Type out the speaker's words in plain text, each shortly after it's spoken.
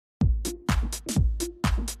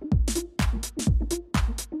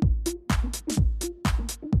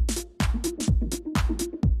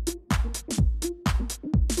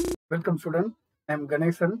Welcome student. I am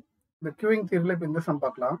Ganeshan. The queuing theory in the sum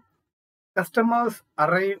customers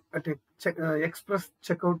arrive at a express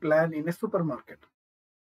checkout line in a supermarket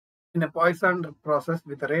in a poisoned process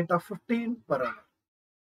with a rate of 15 per hour.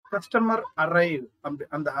 Customer arrive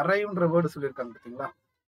and the arrive word சொல்லிருக்காங்க பாத்தீங்களா?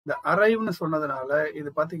 இந்த arriveனு சொன்னதனால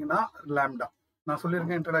இது பாத்தீங்கன்னா lambda. நான்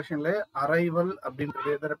சொல்லிருக்கேன் இன்ட்ரோடக்ஷன்ல arrival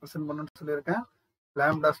அப்படின்றது எதை represent பண்ணனும்னு சொல்லிருக்கேன்.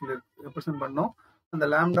 lambda சொல்லி ரெப்ரசன்ட் பண்ணனும். அந்த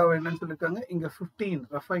lambda என்னன்னு சொல்லிருக்காங்க இங்க 15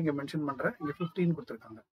 ரஃபா இங்க மென்ஷன் பண்றேன். இங்க 15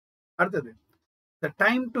 கொடுத்திருக்காங்க. அடுத்தது the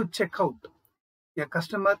time to check out a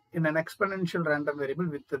customer in an exponential random variable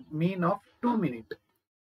with the mean of 2 minutes.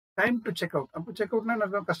 Time to check out. அப்போ செக் அவுட்னா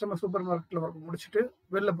என்ன கஸ்டமர் சூப்பர் மார்க்கெட்ல முடிச்சுட்டு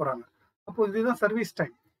வெளில போறாங்க. அப்போ இதுதான் சர்வீஸ்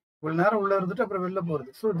டைம். ஒரு நேரம் உள்ள இருந்துட்டு அப்புறம் வெளில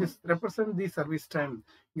போறது. So this represent the service time.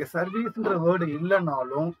 இங்க சர்வீஸ்ன்ற வேர்டு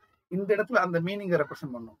இல்லைனாலும் இந்த இடத்துல அந்த மீனிங்கை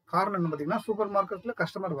ரெப்ரசென்ட் பண்ணும். காரணம் என்ன பார்த்தீங்கன்னா சூப்பர் மார்க்கெட்ல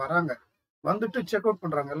கஸ்டமர் வராங்க, வந்துட்டு செக் அவுட்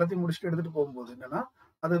பண்றாங்க, எல்லாத்தையும் முடிச்சுட்டு எடுத்துட்டு போகும்போது என்னன்னா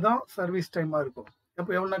அதுதான் சர்வீஸ் டைமா இருக்கும்.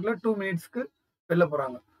 அப்போ எவ்வளவு நேரத்தில் 2 மினிட்ஸ்க்கு வெளில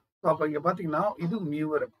போறாங்க. ஸோ அப்போ இங்க பாத்தீங்கன்னா இது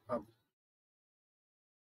மியூவர் ஆகும்.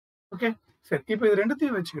 ஓகே சரி, இப்போ இது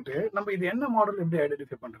ரெண்டுத்தையும் வச்சுக்கிட்டு நம்ம இது என்ன மாடல் எப்படி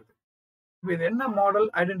ஐடென்டிஃபை பண்றது? இப்போ இது என்ன மாடல்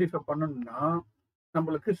ஐடென்டிஃபை பண்ணணும்னா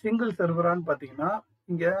நம்மளுக்கு சிங்கிள் சர்வரான்னு பாத்தீங்கன்னா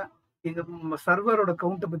இங்க சர்வரோட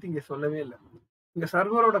கவுண்ட்டை பத்தி இங்க சொல்லவே இல்லை. இங்க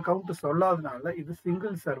சர்வரோட கவுண்ட் சொல்லாதனால இது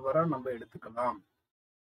சிங்கிள் சர்வரா நம்ம எடுத்துக்கலாம்.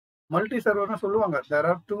 மல்டி சர்வர்னா சொல்லுவாங்க there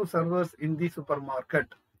are 2 servers in the supermarket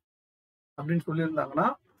அப்படின்னு சொல்லியிருந்தாங்கன்னா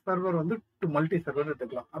சர்வர் வந்து மல்டி சர்வர்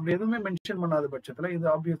எடுத்துக்கலாம். அப்படி எதுவுமே மென்ஷன் பண்ணாத பட்சத்துல இது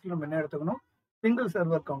ஆப்வியஸ்லி நம்ம என்ன எடுத்துக்கணும், சிங்கிள்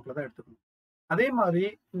சர்வர் கவுண்ட்ல தான் எடுத்துக்கணும். அதே மாதிரி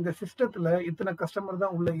இந்த சிஸ்டத்துல இத்தனை கஸ்டமர்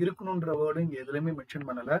தான் உள்ள இருக்கணும்ன்ற வேர்டு இங்க எதுலையுமே மென்ஷன்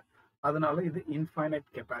பண்ணல. அதனால இது இன்ஃபைனைட்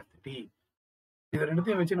கெப்பாசிட்டி. இது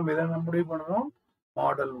ரெண்டுத்தையும் வச்சு நம்ம எதை முடிவு பண்ணணும்,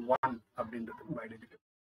 மாடல் 1 அப்படின்றது நம்ம ஐடென்டிஃபை.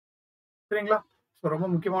 சரிங்களா? ஸோ ரொம்ப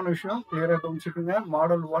முக்கியமான விஷயம் கிளியரா புரிஞ்சுக்குங்க.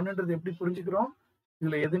 மாடல் 1ன்றது எப்படி புரிஞ்சுக்கிறோம்,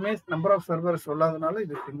 இதுல எதுவுமே நம்பர் ஆஃப் சர்வர் சொல்லாதனால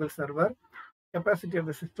இது single server, capacity of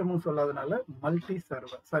the சிஸ்டமும் சொல்லாதனால multi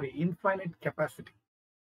server, sorry infinite capacity.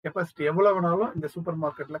 Capacity எவ்வளவு வேணாலும் இந்த சூப்பர்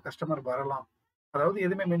மார்க்கெட்ல கஸ்டமர் வரலாம், அதாவது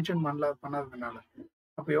எதுவுமே மென்ஷன் பண்ணாததுனால.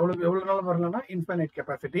 அப்போ எவ்வளவு நாளும் வரலாம்னா இன்ஃபைனைட்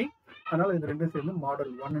கெப்பாசிட்டி. அதனால இது ரெண்டும் சேர்ந்து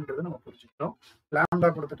மாடல் 1ன்றது நம்ம புரிஞ்சுக்கிட்டோம். லாம்டா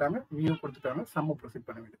கொடுத்துட்டாங்க, மியூ கொடுத்துட்டாங்க, சம்ம ப்ரொசீட்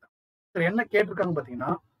பண்ண வேண்டியதான். சரி, என்ன கேட்டிருக்காங்க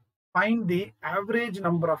பாத்தீங்கன்னா find the average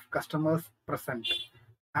number of customers present.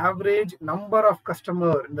 average number of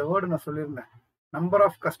customer, இந்த வேர்டு நான் சொல்லியிருந்தேன். நம்பர்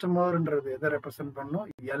ஆஃப் கஸ்டமர்ன்றது எதை ரெப்ரசென்ட் பண்ணணும்,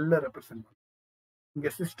 எல்ல ரெப்ரசென்ட் பண்ணணும். இங்க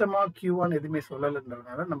சிஸ்டமா கியூவான்னு எதுவுமே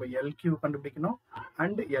சொல்லலைன்றதுனால நம்ம எல்கியூ கண்டுபிடிக்கணும்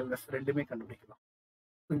அண்ட் எல்எஸ் ரெண்டுமே கண்டுபிடிக்கலாம்.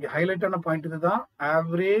 இங்க ஹைலைட்டான பாயிண்ட் இதுதான்,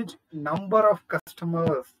 ஆவரேஜ் நம்பர் ஆஃப்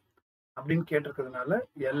கஸ்டமர்ஸ் அப்படின்னு கேட்டிருக்கிறதுனால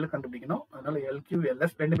எல் கண்டுபிடிக்கணும். அதனால எல்கியூ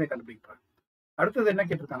எல்எஸ் ரெண்டுமே கண்டுபிடிப்பாங்க. அடுத்தது என்ன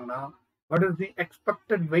கேட்டிருக்காங்கன்னா what is the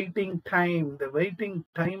expected waiting time. இந்த வெயிட்டிங்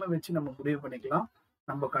டைமை வச்சு நம்ம முடிவு பண்ணிக்கலாம்.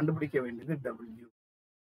 நம்ம கண்டுபிடிக்க வேண்டியது டபிள்யூ.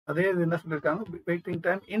 அதே இது என்ன சொல்லியிருக்காங்க, வெயிட்டிங்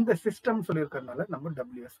டைம் இந்த சிஸ்டம் சொல்லியிருக்கிறதுனால நம்ம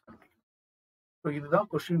டபிள்யூஎஸ் கண்டுபிடிக்கணும். ஸோ இதுதான்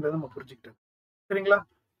கொஸ்டின் நம்ம புரிஞ்சுக்கிட்டது. சரிங்களா?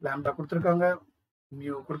 லாம்டா கொடுத்துருக்காங்க,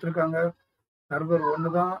 மியூ கொடுத்துருக்காங்க, சர்வர்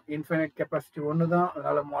ஒன்று தான், இன்ஃபைனைட் கெப்பாசிட்டி ஒன்று தான்.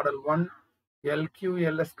 அதனால மாடல் 1 எல்கியூ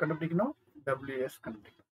எல்எஸ் கண்டுபிடிக்கணும், டபிள்யூஎஸ்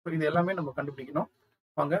கண்டுபிடிக்கணும். ஸோ இது எல்லாமே நம்ம கண்டுபிடிக்கணும்.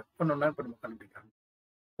 வாங்க பண்ணோம்னா இப்போ நம்ம கண்டுபிடிக்கலாம்.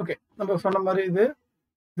 ஓகே, நம்ம சொன்ன மாதிரி இது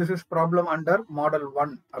this is problem under model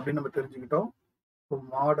 1 அப்படின்னு நம்ம தெரிஞ்சுக்கிட்டோம். ஸோ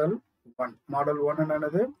மாடல் 1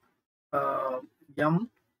 என்னது,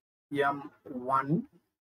 M1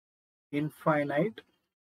 infinite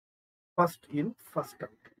first in first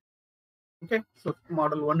out. Okay, so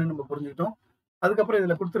model 1 நம்ம புரிஞ்சுக்கிட்டோம். அதுக்கப்புறம்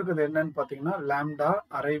இதுல கொடுத்துருக்கிறது என்னன்னு பாத்தீங்கன்னா லாம்டா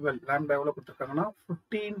அரைவல். லாம்டா எவ்வளவு கொடுத்துருக்காங்கன்னா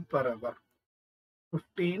 15 per hour.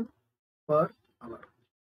 15 per hour.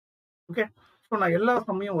 Okay, so நான் எல்லா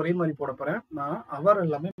சமயம் ஒரே மாதிரி போட போறேன். நான் அவர்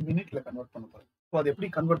எல்லாமே மினிட்ல கன்வெர்ட் பண்ண போறேன். ஸோ அது எப்படி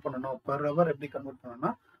கன்வெர்ட் பண்ணணும், பர் ஹவர் எப்படி கன்வெர்ட்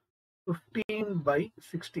பண்ணணும்னா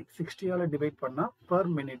 15/60, 60ஆல டிவைட் பண்ணா பர்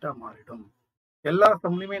மினிட்டா மாறிடும். எல்லா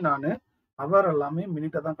சமயமே நான் அவர் எல்லாமே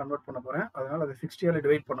மினிட்டா தான் கன்வெர்ட் பண்ண போறேன். அதனால அதை 60ஆல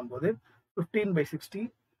டிவைட் பண்ணும்போது 15/60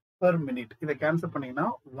 per minute. இதை கேன்சல் பண்ணீங்கன்னா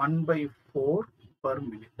 1/4 per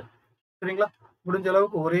minute. சரிங்களா? முடிஞ்ச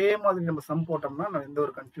அளவுக்கு ஒரே மாதிரி நம்ம சம் போட்டோம்னா நான் எந்த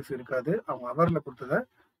ஒரு கன்ஃபியூஸ் இருக்காது. அவங்க அவர்ல கொடுத்ததை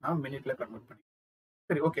நான் மினிட்ல கன்வெர்ட் பண்ணி.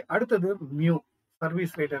 சரி, ஓகே. அடுத்தது மியூ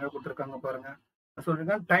சர்வீஸ் ரேட் என்ன கொடுத்துருக்காங்க பாருங்க.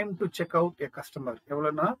 சொல்றீங்க time to check out A customer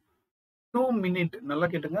எவ்வளவுன்னா 2 minutes. நல்லா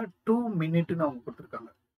கேட்டுங்க, 2 minutes அவங்க கொடுத்துருக்காங்க.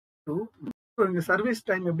 2. இங்க சர்வீஸ்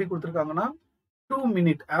டைம் எப்படி கொடுத்துருக்காங்கன்னா 2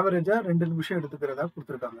 minutes, ஆவரேஜா 2 நிமிஷம் எடுத்துக்கிறதா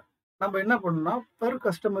கொடுத்துருக்காங்க. நம்ம என்ன பண்ணணும்னா பெர்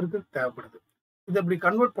கஸ்டமருக்கு தேவைப்படுது, இதை எப்படி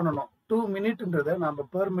கன்வெர்ட் பண்ணணும். 2 minutesன்றதை நம்ம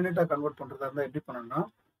பெர் மினிட்டா கன்வெர்ட் பண்றதா இருந்தா எப்படி பண்ணணும்னா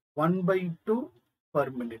 1/2 per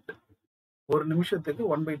minute. ஒரு நிமிஷத்துக்கு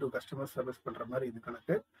 1/2 கஸ்டமர் சர்வீஸ் பண்ற மாதிரி இது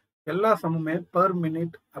கணக்கு. எல்லா சமமே பெர்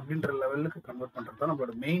மினிட் அப்படின்ற லெவலுக்கு கன்வெர்ட் பண்றது தான்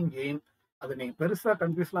நம்மளோட மெயின் எய்ம். அதை நீங்க பெருசா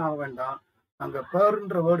கன்ஃபியூஸ்லாம் ஆக வேண்டாம். அங்க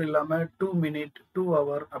பெர்ன்ற வேர்டு இல்லாம 2 மினிட் 2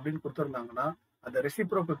 ஹவர் அப்படின்னு கொடுத்துருந்தாங்கன்னா அதை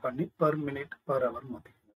ரெசிப்ரோக்கல் பண்ணி பெர் மினிட் பெர் ஹவர்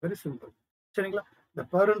மாத்திக்கணும். Very simple. சரிங்களா? இந்த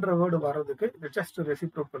பெர்ன்ற வேர்டு வர்றதுக்கு இது ஜஸ்ட்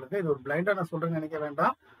ரெசிப்ரோக்கலுக்கு. இது ஒரு பிளைண்டா நான் சொல்றேன்னு நினைக்க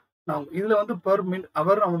வேண்டாம். நான் இதுல வந்து பெர் மினிட்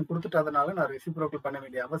அவர் அவன் கொடுத்துட்டதுனால நான் ரெசிப்ரோக்கல் பண்ண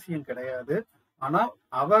வேண்டிய அவசியம் கிடையாது. ஆனா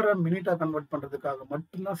அவரை மினிட்டா கன்வெர்ட் பண்றதுக்காக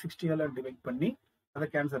மட்டும்தான் 60ஆல டிவைட் பண்ணி அதை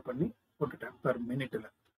கேன்சல் பண்ணி போட்டுட்டேன் பெர் மினிட்ல.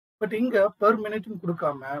 பட் இங்க பெர் மினிட்னு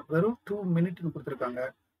கொடுக்காம வெறும் 2 மினிட்னு கொடுத்துருக்காங்க.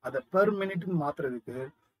 அதை பெர் மினிட்னு மாத்துறதுக்கு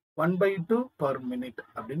 1/2 பெர் மினிட்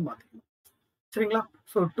அப்படின்னு மாத்திக்கணும். சரிங்களா?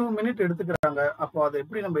 ஸோ 2 மினிட் எடுத்துக்கிறாங்க. அப்போ அதை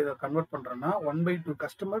எப்படி நம்ம இதை கன்வெர்ட் பண்றோம்னா 1/2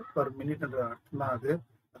 கஸ்டமர் பெர் மினிட்ன்ற அர்த்தம் தான் அது.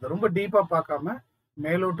 அதை ரொம்ப டீப்பா பார்க்காம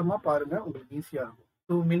மேலோட்டமா பாருங்க, உங்களுக்கு ஈஸியா இருக்கும்.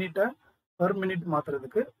 2 மினிட்டை பெர் மினிட்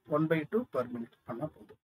மாத்துறதுக்கு 1/2 பெர் மினிட் பண்ணா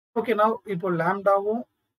போதும். ஓகே, நான் இப்போ லாம்டாவும்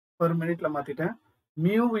பெர் மினிட்ல மாத்திட்டேன்,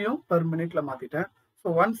 மியூவையும் பெர் மினிட்ல மாத்திட்டேன். ஸோ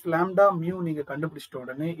ஒன்ஸ் லாம்டா மியூ நீங்க கண்டுபிடிச்சிட்ட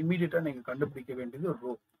உடனே இமீடியட்டா நீங்க கண்டுபிடிக்க வேண்டியது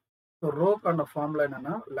ரோ. ஸோ ரோக்கான ஃபார்முலா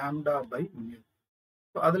என்னன்னா லாம்டா பை மியூ.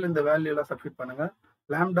 ஸோ அதுல இந்த வேல்யூ எல்லாம் சப்ஸ்டிட் பண்ணுங்க.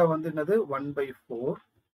 லாம்டா வந்து என்னது 1/4,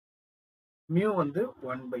 மியூ வந்து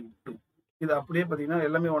 1/2. இது அப்படியே பார்த்தீங்கன்னா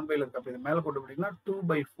எல்லாமே 1/ல இருக்கு. அப்போ இது மேலே போட்டு பார்த்தீங்கன்னா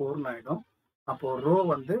 2/4 ஆயிடும். அப்போ ரோ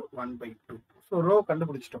வந்து 1/2. ஸோ ரோ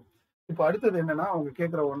கண்டுபிடிச்சிட்டோம். இப்போ அடுத்தது என்னன்னா அவங்க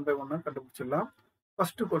கேட்குற 1/1 கண்டுபிடிச்சிடலாம்.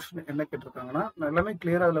 ஃபர்ஸ்ட் கொஸ்டின் என்ன கேட்டிருக்காங்கன்னா, நான் எல்லாமே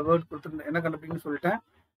கிளியரா அதில் வேர்ட் கொடுத்துருந்தேன், என்ன கண்டுபிடிக்கணும்னு சொல்லிட்டேன்.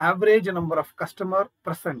 Average number of customer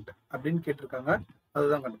present அப்படின்னு கேட்டிருக்காங்க.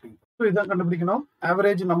 அதுதான் கண்டுபிடிக்கணும். ஸோ இதான் கண்டுபிடிக்கணும்,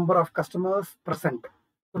 average number of customers present.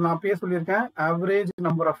 So நான் அப்பயே சொல்லியிருக்கேன், ஆவரேஜ்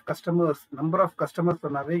நம்பர் ஆஃப் கஸ்டமர்ஸ்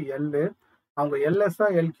சொன்னாவே எல். அவங்க எல்எஸ்ஆ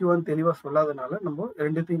எல்கியூன்னு தெளிவாக சொல்லாதனால நம்ம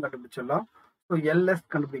ரெண்டுத்தையும் கண்டுபிடிச்சிடலாம். ஸோ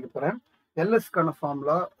எல்எஸ் கண்டுபிடிக்க போகிறேன். எல்எஸ்க்கான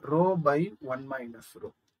formula row by 1 minus row.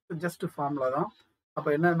 Just formula தான். அப்போ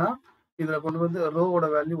என்னன்னா இதில் கொண்டு வந்து ரோவோட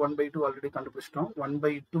வேல்யூ 1/2 ஆல்ரெடி கண்டுபிடிச்சிட்டோம்.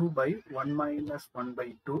 1/2 பை 1 மைனஸ்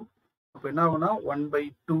 1/2. அப்போ என்ன ஆகுனா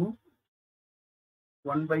 1/2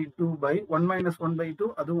 பை 1 மைனஸ் 1/2,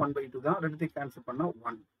 அதுவும் 1/2 தான். ரெண்டுத்தையும் கேன்சல் பண்ணா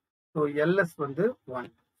 1. ஸோ எல்எஸ் வந்து 1.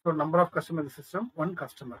 So number of customer system 1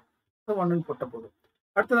 customer. So 1ன்னு போட்ட போதும்.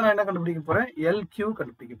 அடுத்தது நான் என்ன கண்டுபிடிக்க போறேன், எல்கியூ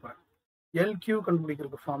கண்டுபிடிக்க போறேன். எல்கியூ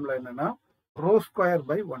கண்டுபிடிக்கிறதுக்கு ஃபார்முலா என்னன்னா rho square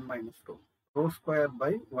by 1 minus row. Rho square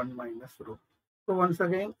by 1 minus row. So once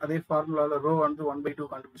again அதே ஃபார்முலாவில் ரோ வந்து 1/2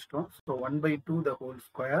 கண்டுபிடிச்சிட்டோம். So 1/2 the whole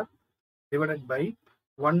square divided by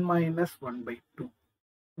 1 minus 1/2.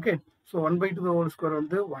 Okay, so 1/2 the whole square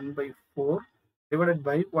வந்து 1/4 டிவைடட்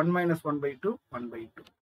பை 1 மைனஸ் 1/2 1/2.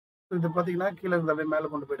 ஸோ இது பார்த்தீங்கன்னா கீழே இருக்கிறத மேலே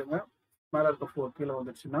கொண்டு போயிடுங்க. மேலே இருக்க 4 கீழே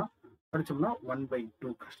வந்துருச்சுன்னா படிச்சோம்னா 1/2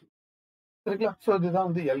 கஷ்டம். சரிங்களா? ஸோ இதுதான்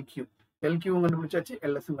வந்து எல்கியூ. எல்கியூவும் கண்டுபிடிச்சாச்சு,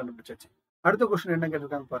 எல்எஸும் கண்டுபிடிச்சாச்சு. அடுத்த கொஸ்டின் என்ன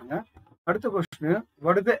கேட்டிருக்காங்க பாருங்க. அடுத்த question,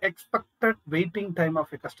 what is the expected waiting time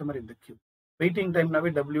of a customer in the Q. Waiting டைம்னாவே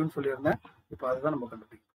டபிள்யூன்னு சொல்லியிருந்தேன். இப்போ அதுதான் நம்ம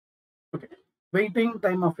கண்டுபிடிக்கணும். Okay, waiting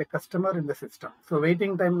time of a customer இந்த சிஸ்டம். ஸோ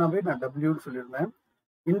வெயிட்டிங் டைம்னாவே நான் டபிள்யூன்னு சொல்லியிருந்தேன்.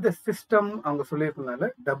 இந்த சிஸ்டம் அவங்க சொல்லியிருந்தனால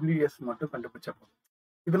டபிள்யூஎஸ் மட்டும் கண்டுபிடிச்சா போதும்.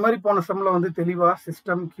 இது மாதிரி போன சம்ல வந்து தெளிவா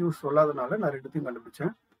சிஸ்டம் கியூ சொல்லாதனால நான் ரெண்டுத்தையும்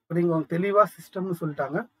கண்டுபிடிச்சேன். இப்போ நீங்க அவங்க தெளிவா சிஸ்டம்னு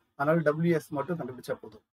சொல்லிட்டாங்க, அதனால டபிள்யூஎஸ் மட்டும் கண்டுபிடிச்சா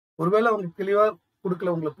போதும். ஒருவேளை அவங்க தெளிவா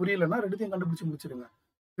கொடுக்கல, உங்களுக்கு புரியலன்னா ரெண்டுத்தையும் கண்டுபிடிச்சு முடிச்சிடுங்க.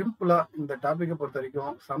 சிம்பிளா இந்த டாபிக்கை பொறுத்த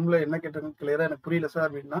வரைக்கும் சம்ல என்ன கேட்டாங்க கிளியரா எனக்கு புரியல சார்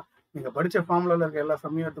அப்படின்னா நீங்க படிச்ச ஃபார்முலால இருக்க எல்லா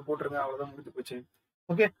சம்மையும் எடுத்து போட்டுருங்க, அவ்வளவுதான் முடிஞ்சு போச்சு.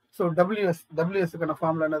 ஓகே, ஸோ டபிள்யூஎஸ்க்கான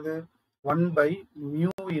ஃபார்முலா என்னது 1/μ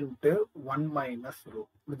இன்ட்டு 1 மைனஸ் ரோ.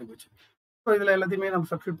 முடிஞ்சு போச்சு. ஸோ இதுல எல்லாத்தையுமே நம்ம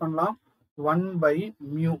சப்ஸ்டிட் பண்ணலாம். 1/μ,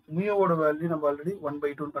 மியூவோட வேல்யூ நம்ம ஆல்ரெடி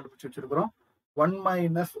 1/2 கண்டுபிடிச்சு வச்சிருக்கிறோம். 1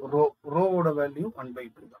 மைனஸ் ரோ, ரோவோட வேல்யூ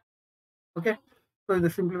 1/2 தான். ஓகே, ஸோ இது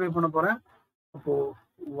சிம்பிளிஃபை பண்ண போறேன். அப்போ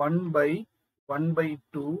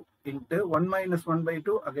 1/1/2 into 1 minus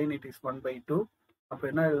 1/2, again it is 1/2. அப்போ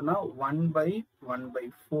என்ன ஆகுதுன்னா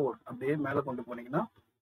 1/1/4 அப்படியே மேலே கொண்டு போனீங்கன்னா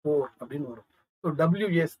 4 அப்படின்னு வரும். So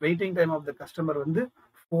WS waiting time of the customer வந்து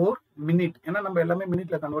 4 மினிட். ஏன்னா நம்ம எல்லாமே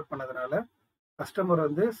மினிட்ல கன்வெர்ட் பண்ணதுனால கஸ்டமர்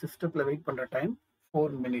வந்து சிஸ்டத்துல வெயிட் பண்ற டைம்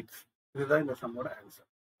 4 மினிட்ஸ். இதுதான் இந்த சம்மோட ஆன்சர்.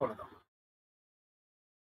 அவ்வளவுதான்.